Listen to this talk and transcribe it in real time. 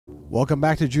Welcome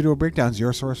back to Judo Breakdowns,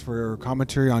 your source for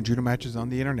commentary on judo matches on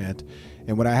the internet.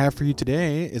 And what I have for you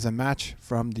today is a match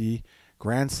from the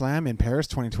Grand Slam in Paris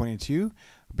 2022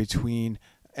 between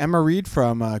Emma Reid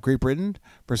from Great Britain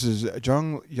versus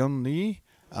Jeong-Yun Lee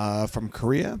from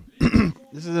Korea.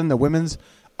 This is in the women's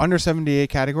under 78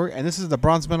 category, and this is the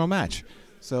bronze medal match.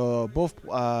 So both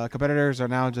competitors are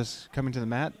now just coming to the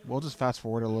mat. We'll just fast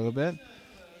forward a little bit,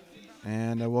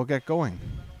 and we'll get going.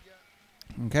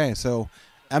 Okay, so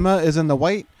Emma is in the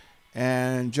white,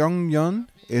 and Jeong-Yun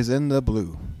is in the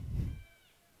blue.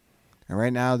 And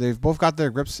right now, they've both got their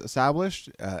grips established.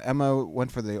 Emma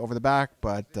went for the over the back,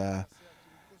 but all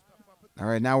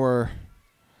right, now we're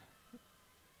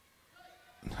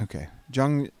okay.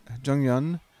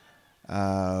 Jeong-Yun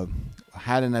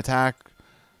had an attack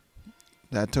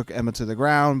that took Emma to the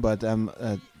ground, but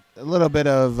a little bit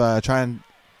of trying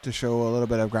to show a little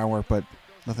bit of groundwork, but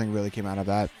nothing really came out of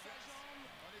that.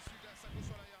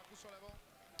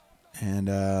 And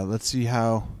let's see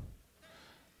how.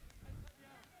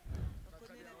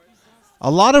 A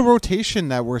lot of rotation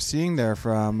that we're seeing there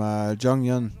from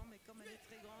Jeong-Yun.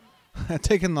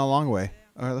 Taking the long way.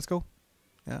 All right, let's go.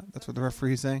 Yeah, that's what the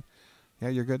referee is saying. Yeah,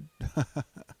 you're good.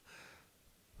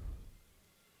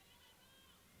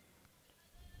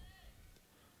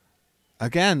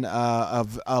 Again,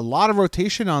 a lot of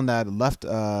rotation on that left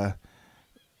Ippon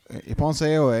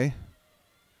Seoi.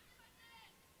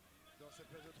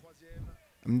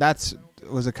 And that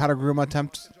was a Kataguruma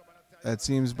attempt, it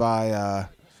seems, by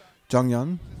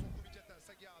Jeong-Yun.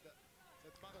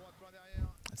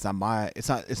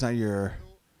 It's not your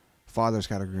father's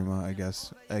Kataguruma, I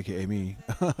guess, aka me.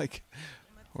 Like,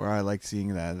 where I like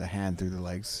seeing the hand through the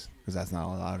legs, because that's not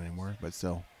allowed anymore. But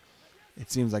still, it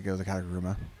seems like it was a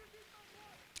Kataguruma,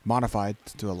 modified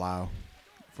to allow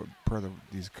per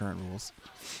these current rules.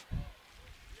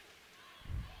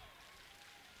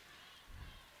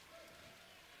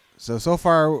 So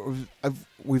far,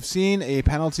 we've seen a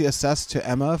penalty assessed to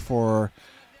Emma for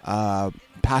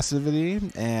passivity,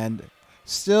 and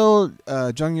still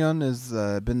Jeong-Yun has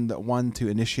been the one to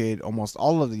initiate almost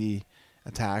all of the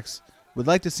attacks. We'd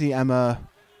like to see Emma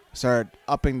start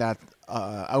upping that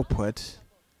output,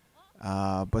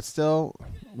 but still,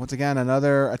 once again,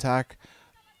 another attack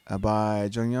by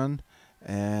Jeong-Yun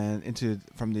and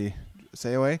from the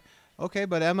Seoi. Okay,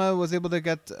 but Emma was able to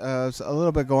get a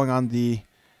little bit going on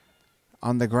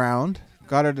the ground,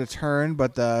 got her to turn,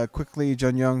 but quickly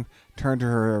Jeong-Yun turned to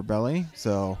her belly.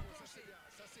 So,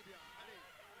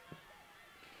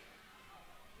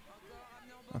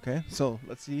 okay, so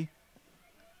let's see.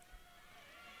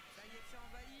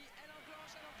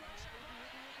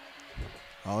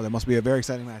 Oh, that must be a very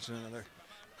exciting match. Another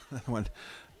one.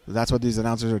 That's what these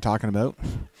announcers are talking about.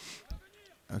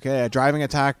 Okay, a driving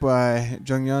attack by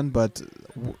Jeong-Yun, but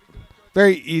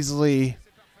very easily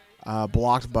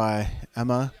blocked by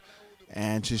Emma,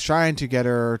 and she's trying to get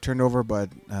her turned over, but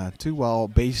too well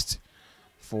based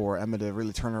for Emma to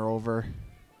really turn her over.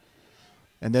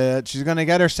 And she's going to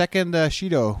get her second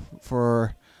Shido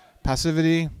for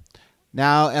passivity.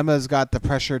 Now Emma's got the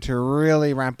pressure to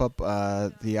really ramp up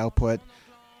the output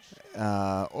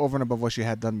over and above what she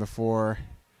had done before.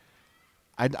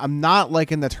 I'm not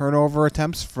liking the turnover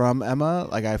attempts from Emma.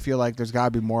 Like, I feel like there's got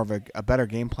to be more of a better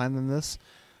game plan than this.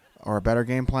 Or a better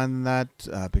game plan than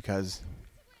that, because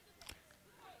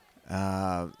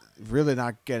really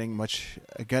not getting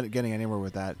getting anywhere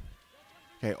with that.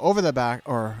 Okay, over the back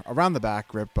or around the back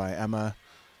grip by Emma.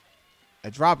 A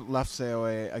drop left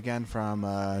Seoi again from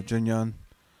Jeong-Yun.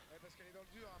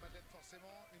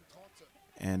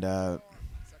 And I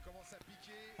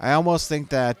almost think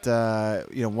that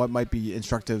what might be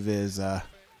instructive is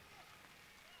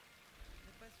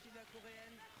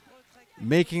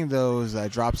making those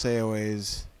drop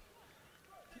Seois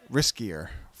riskier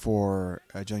for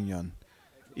Jeong-Yun,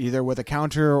 either with a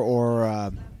counter or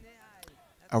a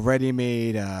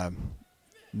ready-made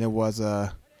there was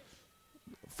a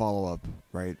follow-up,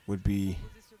 right, would be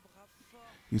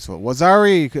useful.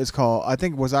 Wazari is called. I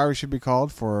think Wazari should be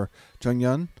called for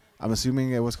Jeong-Yun. I'm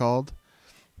assuming it was called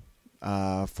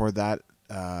for that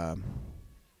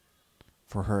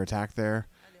for her attack there.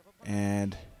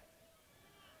 And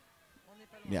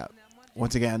yeah,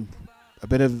 once again, a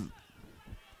bit of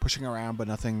pushing around, but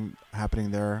nothing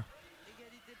happening there.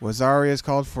 Wazari is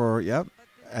called for, yep,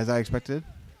 as I expected.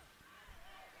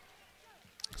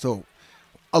 So,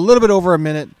 a little bit over a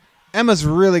minute. Emma's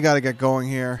really got to get going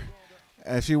here.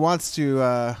 If she wants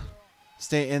to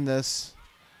stay in this,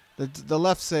 the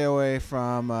left Seoi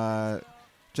from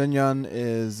Jeong-Yun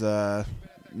is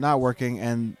not working,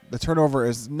 and the turnover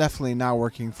is definitely not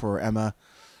working for Emma.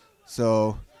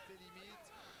 So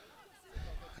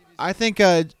I think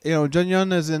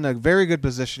Jeong-Yun is in a very good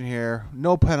position here.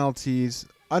 No penalties.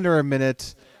 Under a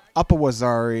minute. Up a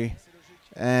Wazari.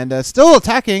 And still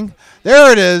attacking.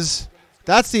 There it is.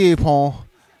 That's the Ippon.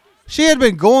 She had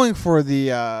been going for the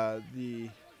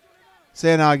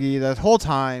Seoinage that whole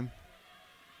time.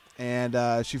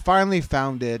 And she finally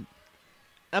found it.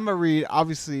 Emma Reid,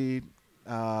 obviously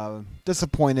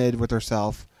disappointed with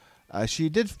herself. She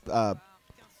did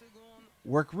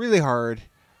work really hard.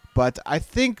 But I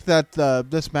think that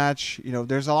this match,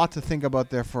 there's a lot to think about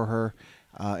there for her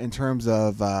in terms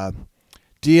of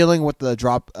dealing with the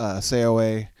drop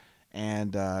COA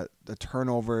and the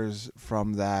turnovers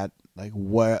from that. Like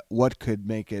what could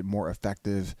make it more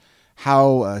effective,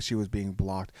 how she was being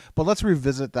blocked. But let's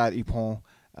revisit that Ippon.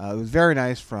 It was very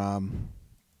nice from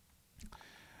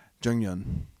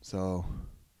Jeong-Yun. So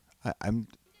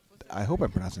I hope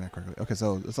I'm pronouncing that correctly. Okay,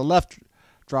 so it's a left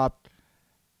drop.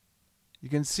 You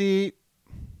can see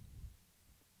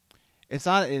it's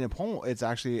not an Ippon. It's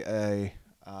actually a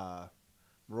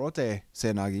Morote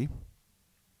Seoinage.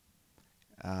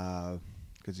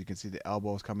 Because you can see the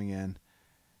elbows coming in.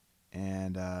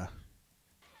 And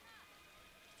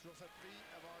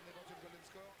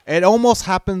it almost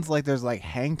happens like there's like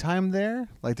hang time there.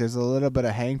 Like there's a little bit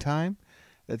of hang time.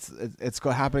 It's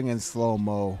happening in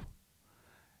slow-mo.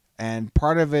 And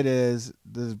part of it is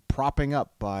the propping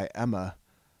up by Emma.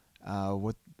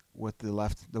 With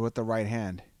the right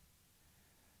hand,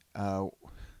 and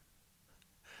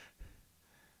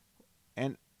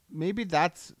maybe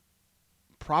that's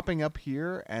propping up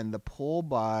here, and the pull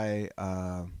by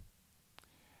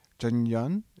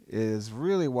Jeong-Yun is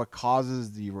really what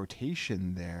causes the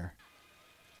rotation there.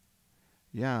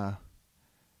 Yeah,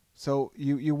 so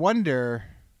you wonder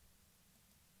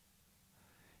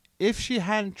if she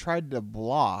hadn't tried to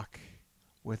block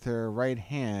with her right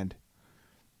hand.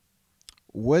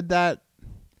 Would that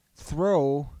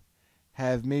throw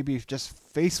have maybe just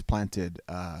face planted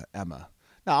Emma?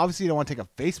 Now, obviously, you don't want to take a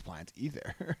face plant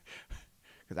either,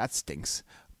 because that stinks.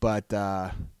 But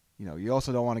you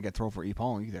also don't want to get thrown for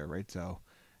Ippon either, right? So,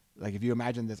 like, if you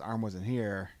imagine this arm wasn't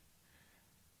here,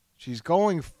 she's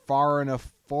going far enough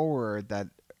forward that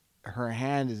her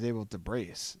hand is able to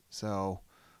brace. So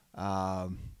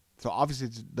obviously,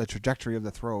 the trajectory of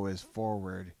the throw is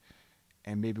forward,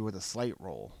 and maybe with a slight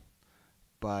roll.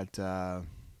 But,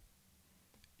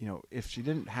 if she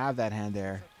didn't have that hand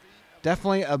there,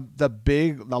 definitely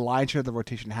the line share of the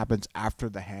rotation happens after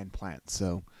the hand plant.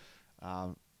 So,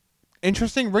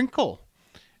 interesting wrinkle.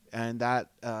 And that,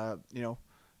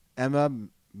 Emma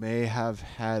may have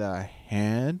had a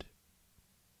hand.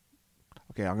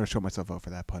 Okay, I'm going to show myself out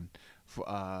for that pun.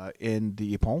 In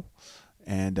the Ippon.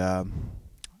 And,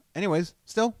 anyways,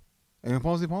 still.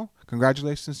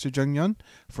 Congratulations to Jeong-Yun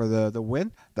for the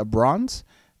win, the bronze.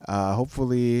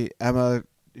 Hopefully Emma,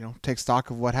 takes stock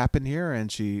of what happened here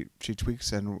and she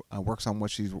tweaks and works on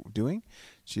what she's doing.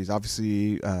 She's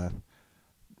obviously a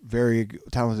very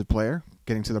talented player.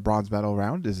 Getting to the bronze medal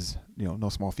round is no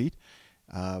small feat.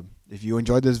 If you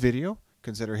enjoyed this video,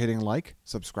 consider hitting like,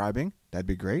 subscribing. That'd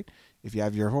be great. If you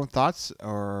have your own thoughts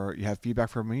or you have feedback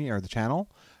from me or the channel,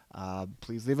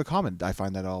 please leave a comment. I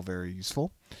find that all very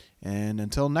useful. And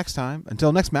until next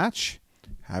match,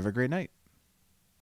 have a great night.